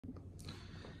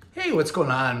Hey, what's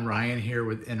going on? Ryan here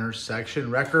with Intersection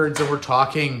Records, and we're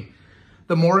talking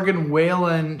the Morgan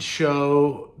Wallen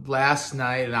show last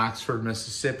night in Oxford,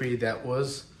 Mississippi that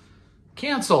was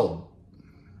canceled.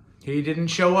 He didn't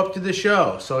show up to the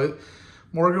show. So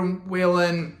Morgan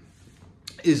Wallen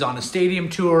is on a stadium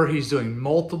tour. He's doing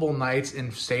multiple nights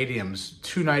in stadiums,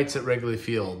 2 nights at Wrigley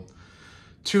Field,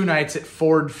 2 nights at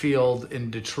Ford Field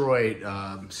in Detroit,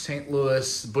 St.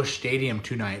 Louis, Busch Stadium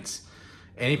 2 nights.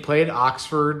 And he played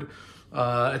Oxford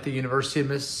at the University of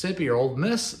Mississippi, or Ole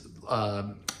Miss,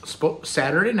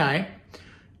 Saturday night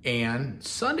and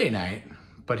Sunday night,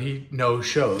 but he no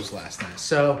shows last night.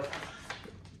 So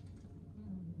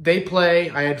they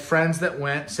play. I had friends that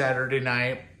went Saturday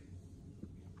night.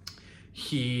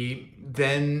 They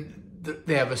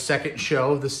have a second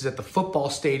show. This is at the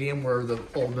football stadium where the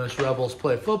Ole Miss Rebels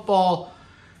play football.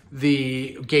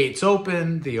 The gates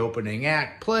open. The opening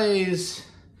act plays.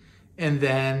 And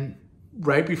then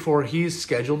right before he's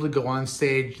scheduled to go on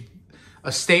stage,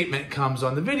 a statement comes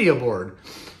on the video board.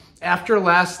 After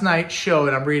last night's show,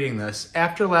 and I'm reading this,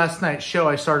 after last night's show,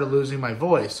 I started losing my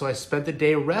voice. So I spent the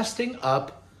day resting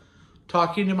up,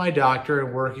 talking to my doctor,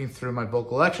 and working through my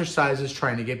vocal exercises,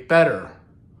 trying to get better.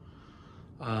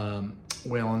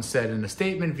 Wallen said in a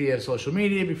statement via social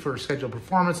media before a scheduled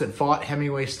performance at Vaught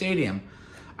Hemingway Stadium.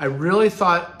 I really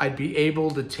thought I'd be able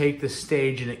to take the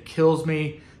stage, and it kills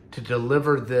me to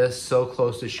deliver this so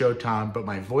close to showtime, but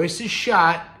my voice is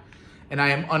shot and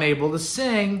I am unable to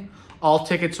sing. All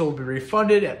tickets will be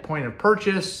refunded at point of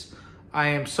purchase. I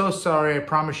am so sorry. I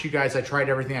promise you guys I tried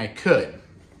everything I could.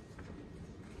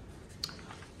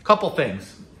 Couple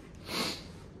things.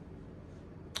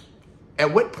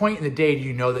 At what point in the day do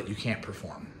you know that you can't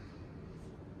perform?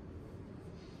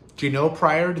 Do you know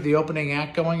prior to the opening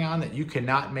act going on that you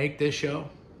cannot make this show?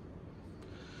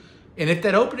 And if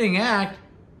that opening act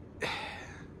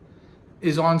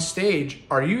is on stage,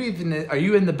 are you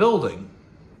in the building?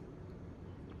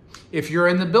 If you're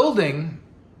in the building,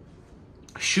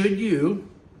 should you,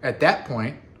 at that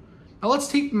point, now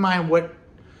let's keep in mind what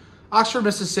Oxford,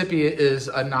 Mississippi is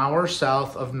an hour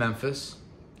south of Memphis,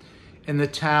 and the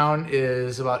town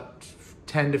is about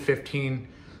 10 to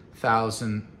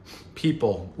 15,000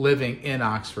 people living in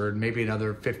Oxford, maybe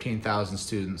another 15,000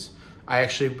 students. I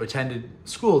actually attended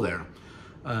school there.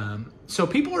 So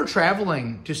people are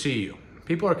traveling to see you.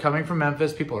 People are coming from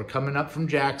Memphis. People are coming up from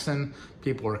Jackson.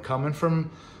 People are coming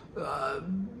from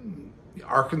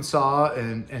Arkansas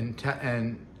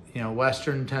and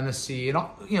Western Tennessee. And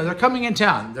they're coming in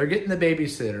town. They're getting the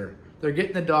babysitter. They're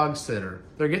getting the dog sitter.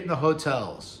 They're getting the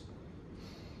hotels.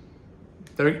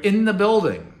 They're in the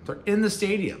building. They're in the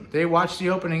stadium. They watch the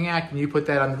opening act, and you put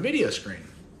that on the video screen.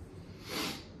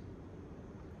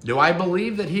 Do I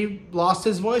believe that he lost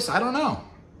his voice? I don't know.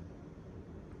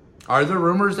 Are there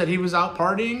rumors that he was out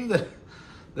partying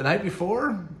the night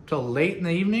before till late in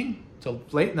the evening, till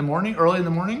late in the morning, early in the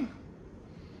morning?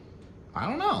 I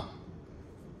don't know.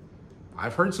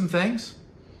 I've heard some things.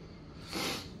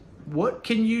 What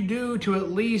can you do to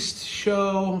at least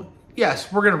show,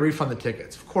 yes, we're going to refund the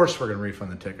tickets. Of course we're going to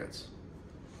refund the tickets.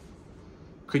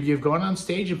 Could you have gone on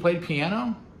stage and played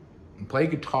piano and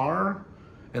played guitar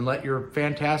and let your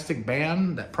fantastic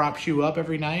band that props you up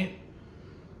every night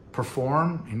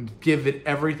perform and give it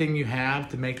everything you have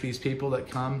to make these people that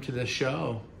come to this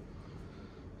show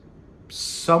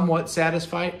somewhat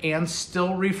satisfied and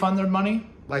still refund their money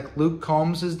like Luke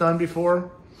Combs has done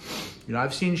before?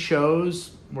 I've seen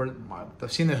shows where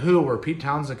I've seen The Who where Pete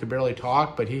Townsend could barely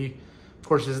talk, but he, of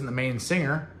course, isn't the main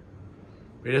singer.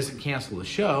 But he doesn't cancel the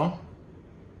show.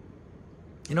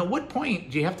 At what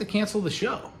point do you have to cancel the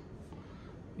show?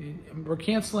 We're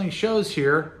canceling shows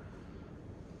here.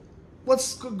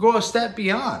 Let's go a step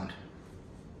beyond.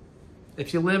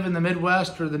 If you live in the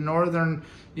Midwest or the northern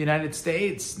United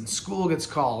States and school gets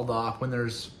called off when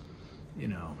there's,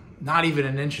 not even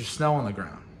an inch of snow on the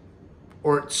ground,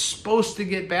 or it's supposed to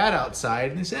get bad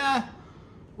outside, and they say,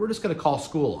 we're just going to call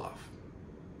school off.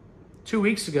 2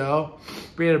 weeks ago,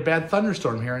 we had a bad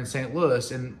thunderstorm here in St. Louis,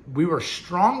 and we were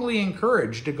strongly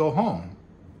encouraged to go home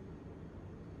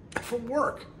from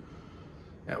work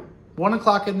at 1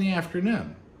 o'clock in the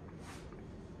afternoon,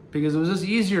 because it was just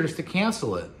easier just to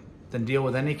cancel it than deal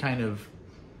with any kind of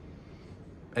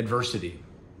adversity.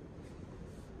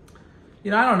 I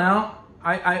don't know.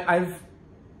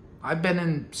 I've been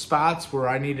in spots where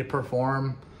I need to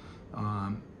perform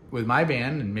with my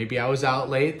band, and maybe I was out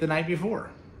late the night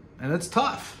before, and it's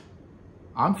tough.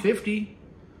 I'm 50.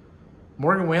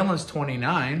 Morgan Wallen's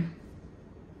 29.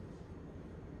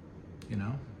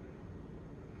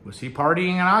 Was he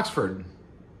partying in Oxford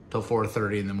till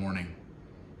 4:30 in the morning?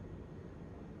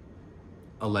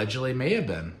 allegedly may have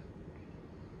been.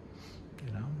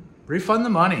 Refund the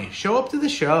money. Show up to the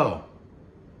show.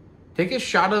 Take a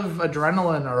shot of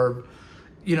adrenaline, or,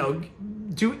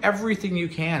 do everything you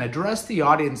can. Address the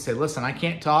audience. Say, listen, I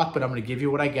can't talk, but I'm going to give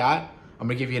you what I got. I'm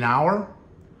going to give you an hour.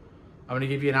 I'm going to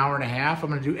give you an hour and a half. I'm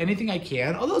going to do anything I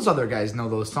can. Oh, those other guys know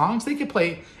those songs. They could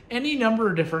play any number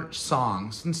of different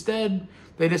songs. Instead,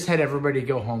 they just had everybody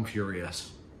go home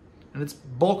furious. And it's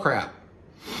bullcrap.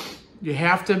 You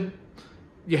have to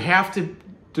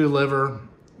deliver.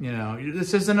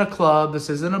 This isn't a club. This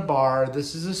isn't a bar.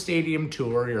 This is a stadium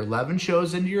tour. You're 11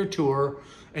 shows into your tour,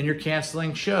 and you're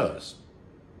canceling shows.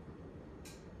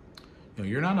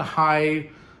 You're not a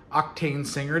high-octane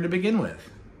singer to begin with.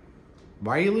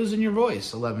 Why are you losing your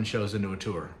voice 11 shows into a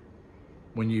tour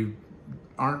when you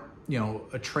aren't,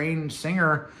 a trained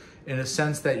singer in a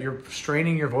sense that you're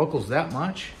straining your vocals that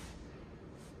much?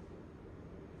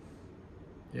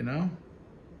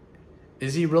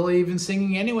 Is he really even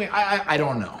singing anyway? I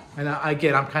don't know. And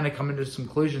again, I'm kind of coming to some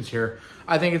conclusions here.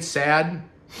 I think it's sad.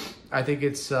 I think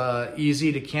it's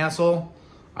easy to cancel.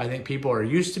 I think people are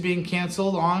used to being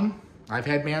canceled on. I've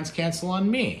had bands cancel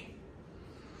on me.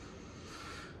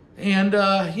 And,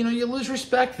 you lose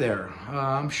respect there.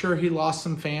 I'm sure he lost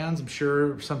some fans. I'm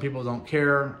sure some people don't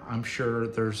care. I'm sure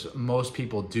most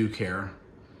people do care.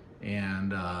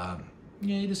 And,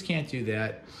 you just can't do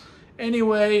that.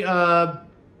 Anyway,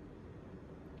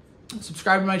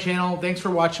 subscribe to my channel. Thanks for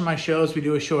watching my shows. We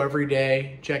do a show every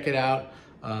day. Check it out.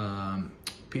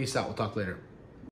 Peace out. We'll talk later.